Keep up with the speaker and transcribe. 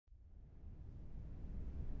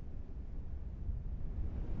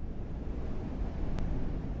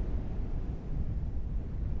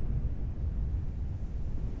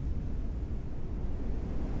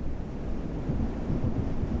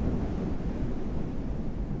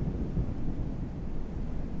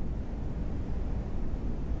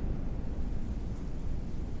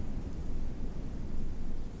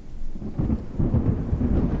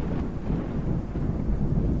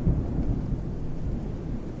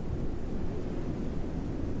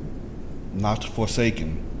Not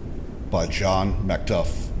Forsaken by John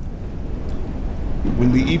MacDuff.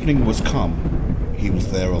 When the evening was come, he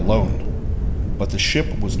was there alone, but the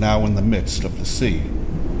ship was now in the midst of the sea,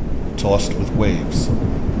 tossed with waves,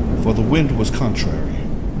 for the wind was contrary.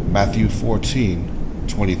 Matthew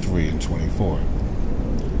 14:23 and 24.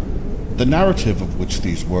 The narrative of which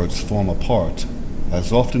these words form a part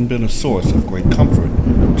has often been a source of great comfort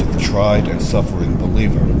to the tried and suffering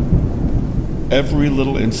believer. Every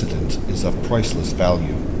little incident is of priceless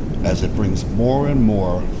value, as it brings more and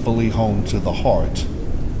more fully home to the heart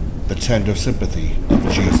the tender sympathy of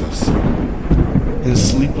Jesus, his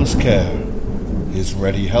sleepless care, his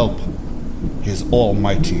ready help, his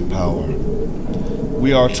almighty power.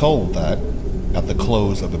 We are told that, at the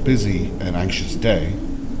close of a busy and anxious day,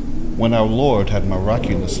 when our Lord had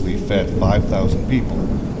miraculously fed 5,000 people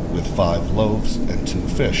with 5 loaves and 2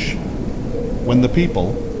 fish, when the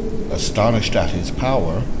people, astonished at his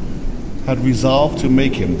power, had resolved to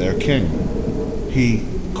make him their king, he,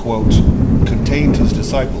 quote, contained his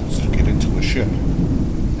disciples to get into a ship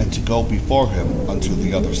and to go before him unto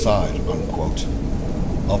the other side, unquote,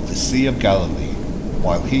 of the Sea of Galilee,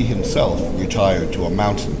 while he himself retired to a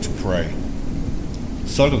mountain to pray.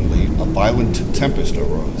 Suddenly a violent tempest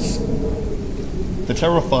arose. The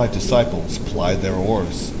terrified disciples plied their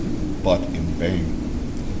oars, but in vain.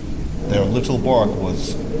 Their little bark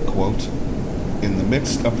was, quote, in the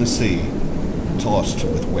midst of the sea, tossed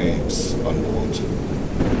with waves, unquote,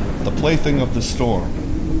 the plaything of the storm,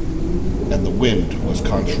 and the wind was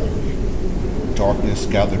contrary. Darkness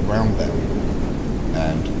gathered round them,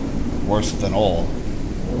 and, worse than all,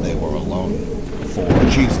 they were alone, for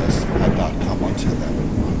Jesus had not come unto them,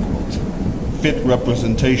 unquote. Fit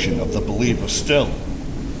representation of the believer still.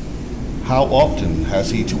 How often has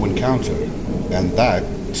he to encounter, and that,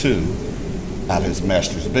 too, at his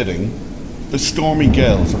master's bidding, the stormy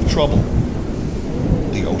gales of trouble,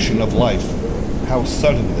 the ocean of life, how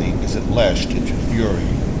suddenly is it lashed into fury,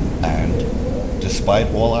 and, despite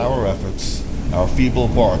all our efforts, our feeble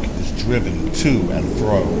bark is driven to and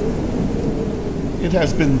fro. It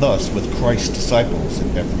has been thus with Christ's disciples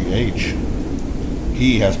in every age.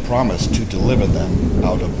 He has promised to deliver them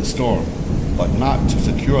out of the storm, but not to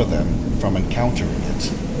secure them from encountering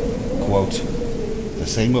it. Quote, the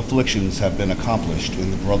same afflictions have been accomplished in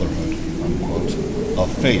the brotherhood, unquote,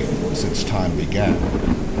 of faith since time began.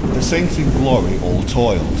 The saints in glory all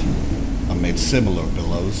toiled, amid similar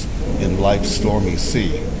billows, in life's stormy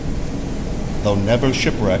sea. Though never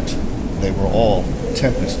shipwrecked, they were all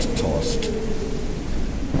tempest-tossed.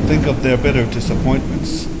 Think of their bitter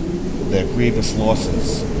disappointments, their grievous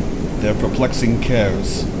losses, their perplexing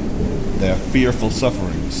cares, their fearful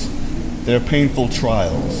sufferings, their painful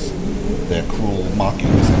trials, their cruel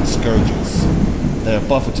mockings and scourges, their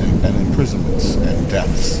buffeting and imprisonments and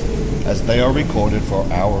deaths, as they are recorded for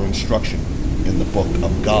our instruction in the book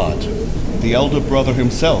of God. The elder brother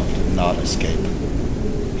himself did not escape.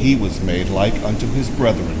 He was made like unto his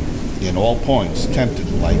brethren, in all points tempted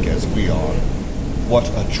like as we are. What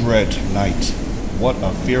a dread night, what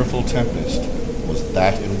a fearful tempest was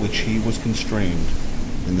that in which he was constrained,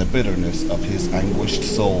 in the bitterness of his anguished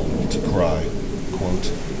soul, to cry,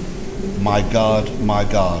 quote, my God,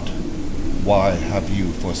 why have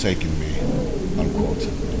you forsaken me? Unquote.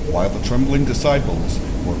 While the trembling disciples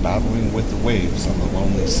were battling with the waves on the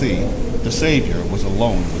lonely sea, the Savior was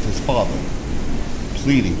alone with his Father,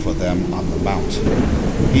 pleading for them on the mount.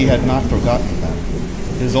 He had not forgotten them.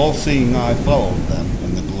 His all-seeing eye followed them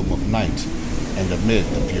in the gloom of night and amid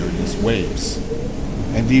the furious waves.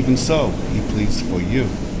 And even so, he pleads for you,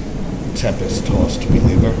 tempest-tossed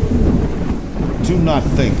believer. Do not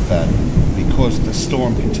think that, because the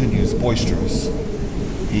storm continues boisterous,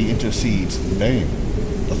 he intercedes in vain.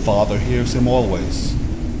 The Father hears him always.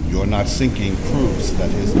 Your not sinking proves that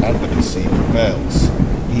his advocacy prevails.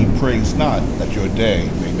 He prays not that your day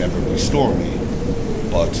may never be stormy,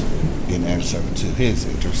 but, in answer to his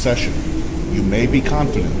intercession, you may be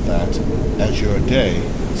confident that, as your day,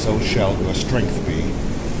 so shall your strength be.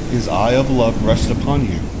 His eye of love rests upon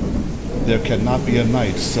you. There cannot be a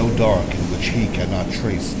night so dark in which he cannot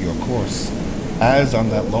trace your course. As on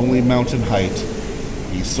that lonely mountain height,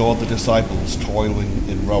 he saw the disciples toiling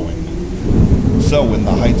in rowing, so in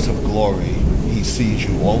the heights of glory he sees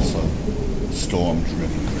you also,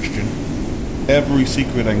 storm-driven Christian. Every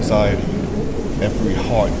secret anxiety, every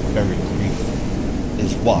heart-buried grief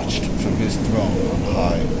is watched from his throne on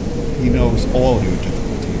high. He knows all your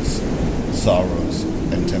difficulties, sorrows,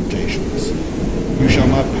 and temptations. You shall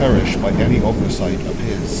not perish by any oversight of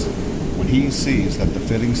his. When he sees that the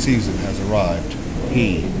fitting season has arrived,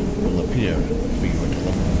 he will appear for your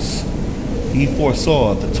deliverance. He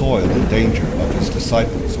foresaw the toil and danger of his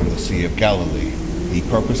disciples on the Sea of Galilee. He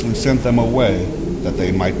purposely sent them away that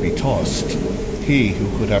they might be tossed. He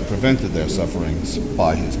who could have prevented their sufferings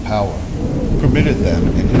by his power permitted them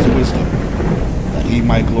in his wisdom, that he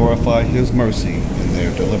might glorify his mercy in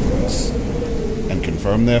their deliverance, and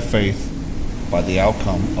confirm their faith by the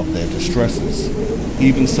outcome of their distresses.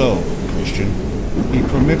 Even so, Christian, he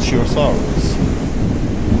permits your sorrows.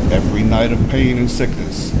 Every night of pain and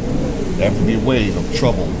sickness, every wave of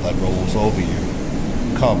trouble that rolls over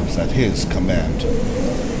you, comes at his command.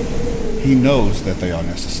 He knows that they are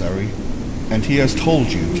necessary, and he has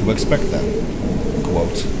told you to expect them.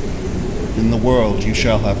 Quote, "In the world you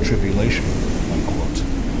shall have tribulation." Unquote.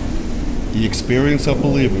 The experience of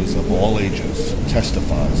believers of all ages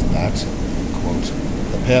testifies that, quote,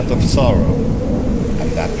 "the path of sorrow,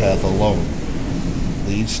 and that path alone,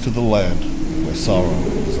 leads to the land where sorrow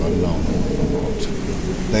is unknown." Unquote.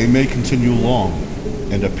 They may continue long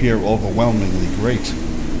and appear overwhelmingly great.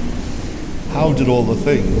 How did all the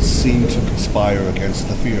things seem to conspire against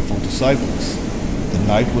the fearful disciples? The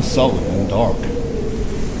night was sullen and dark.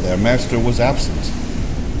 Their master was absent.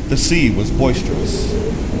 The sea was boisterous.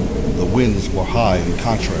 The winds were high and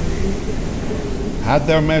contrary. Had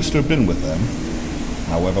their master been with them,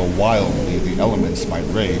 however wildly the elements might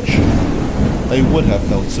rage, they would have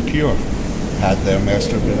felt secure. Had their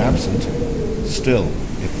master been absent, still,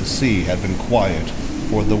 if the sea had been quiet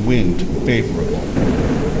or the wind favorable,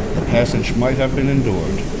 the passage might have been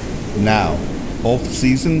endured. Now, both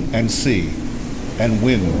season and sea, and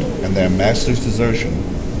wind and their master's desertion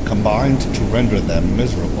combined to render them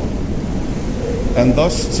miserable. And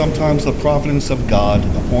thus sometimes the providence of God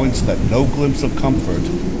appoints that no glimpse of comfort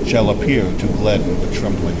shall appear to gladden the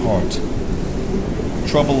trembling heart.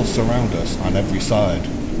 Troubles surround us on every side.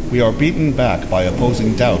 We are beaten back by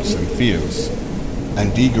opposing doubts and fears,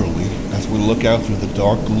 and eagerly, as we look out through the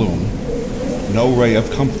dark gloom, no ray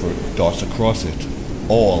of comfort darts across it.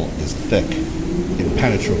 All is thick,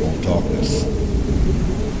 impenetrable darkness.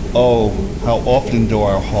 Oh, how often do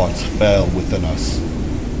our hearts fail within us,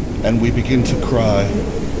 and we begin to cry,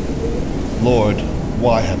 "Lord,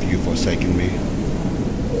 why have you forsaken me?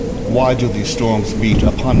 Why do these storms beat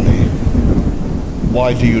upon me?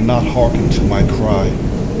 Why do you not hearken to my cry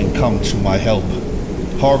and come to my help?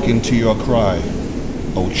 Hearken to your cry,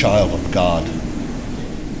 O child of God."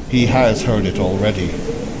 He has heard it already.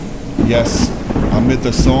 Yes, amid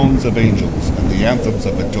the songs of angels and the anthems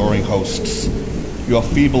of adoring hosts, your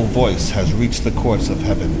feeble voice has reached the courts of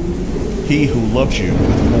heaven. He who loves you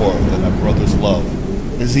with more than a brother's love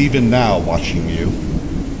is even now watching you,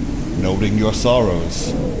 noting your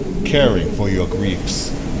sorrows, caring for your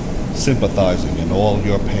griefs, sympathizing in all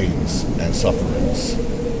your pains and sufferings.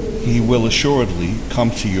 He will assuredly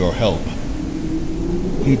come to your help.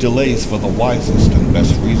 He delays for the wisest and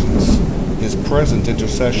best reasons. His present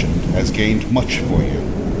intercession has gained much for you.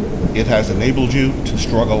 It has enabled you to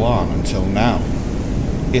struggle on until now.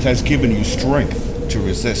 It has given you strength to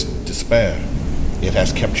resist despair. It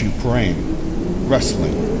has kept you praying,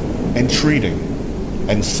 wrestling, entreating,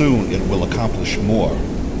 and soon it will accomplish more,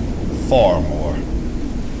 far more.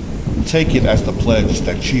 Take it as the pledge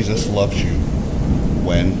that Jesus loves you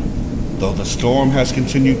when, though the storm has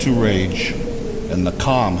continued to rage and the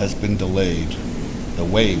calm has been delayed, the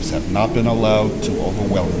waves have not been allowed to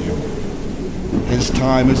overwhelm you. His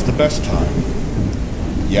time is the best time.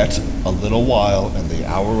 Yet a little while and the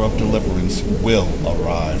hour of deliverance will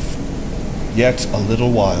arrive. Yet a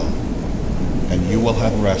little while, and you will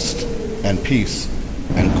have rest and peace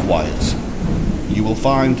and quiet. You will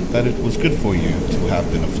find that it was good for you to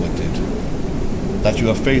have been afflicted, that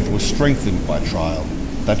your faith was strengthened by trial,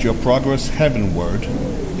 that your progress heavenward,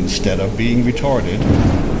 instead of being retarded,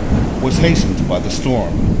 was hastened by the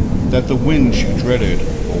storm, that the winds you dreaded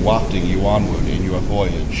were wafting you onward in your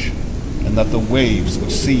voyage, and that the waves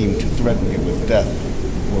which seemed to threaten you with death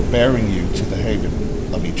were bearing you to the haven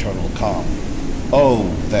of eternal calm. Oh,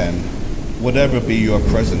 then, whatever be your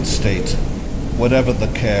present state, whatever the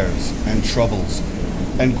cares and troubles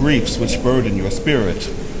and griefs which burden your spirit,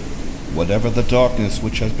 whatever the darkness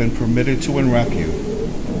which has been permitted to enwrap you,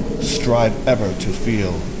 strive ever to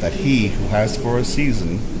feel that he who has for a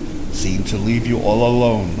season seemed to leave you all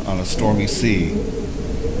alone on a stormy sea,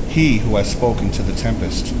 he who has spoken to the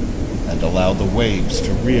tempest and allowed the waves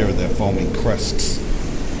to rear their foaming crests,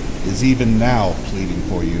 is even now pleading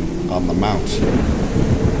for you on the mount,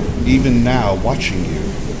 even now watching you,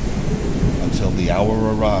 until the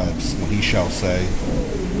hour arrives when he shall say,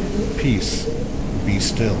 "Peace, be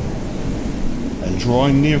still," and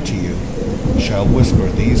drawing near to you, shall whisper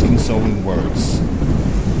these consoling words,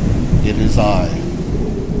 "It is I.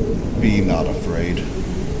 Be not afraid.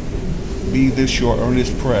 Be this your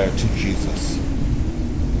earnest prayer to Jesus.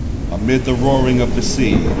 Amid the roaring of the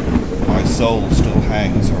sea, my soul still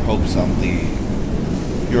hangs her hopes on thee.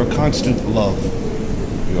 Your constant love,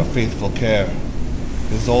 your faithful care,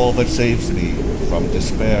 is all that saves me from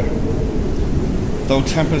despair. Though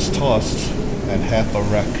tempest-tossed and half a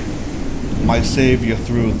wreck, my Savior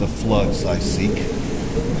through the floods I seek.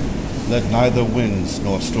 Let neither winds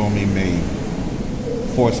nor stormy main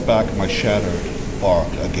force back my shattered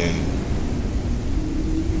bark again.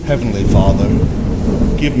 Heavenly Father,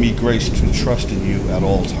 give me grace to trust in you at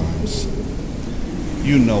all times.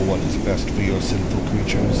 You know what is best for your sinful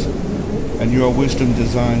creatures, and your wisdom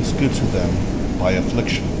designs good to them by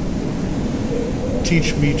affliction.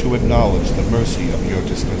 Teach me to acknowledge the mercy of your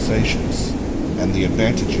dispensations and the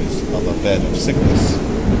advantages of a bed of sickness.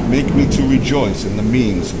 Make me to rejoice in the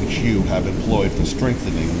means which you have employed for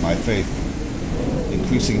strengthening my faith,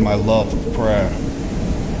 increasing my love of prayer,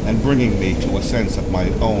 and bringing me to a sense of my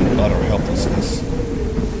own utter helplessness.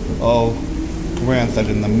 Oh, grant that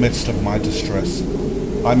in the midst of my distress,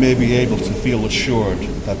 I may be able to feel assured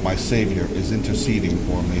that my Savior is interceding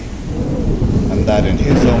for me, and that in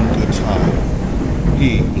his own good time,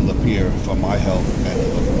 he will appear for my help and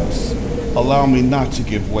deliverance. Allow me not to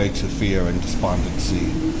give way to fear and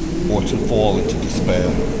despondency, or to fall into despair.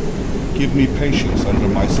 Give me patience under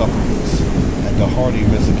my sufferings, and a hearty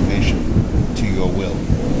resignation to your will.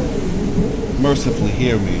 Mercifully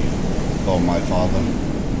hear me, O my Father,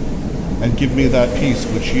 and give me that peace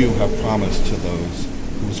which you have promised to those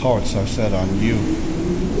whose hearts are set on you,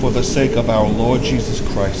 for the sake of our Lord Jesus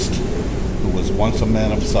Christ, who was once a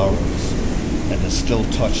man of sorrows, and is still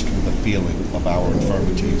touched with the feeling of our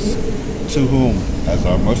infirmities, to whom, as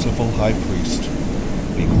our merciful high priest,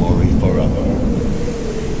 be glory forever.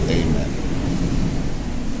 Amen.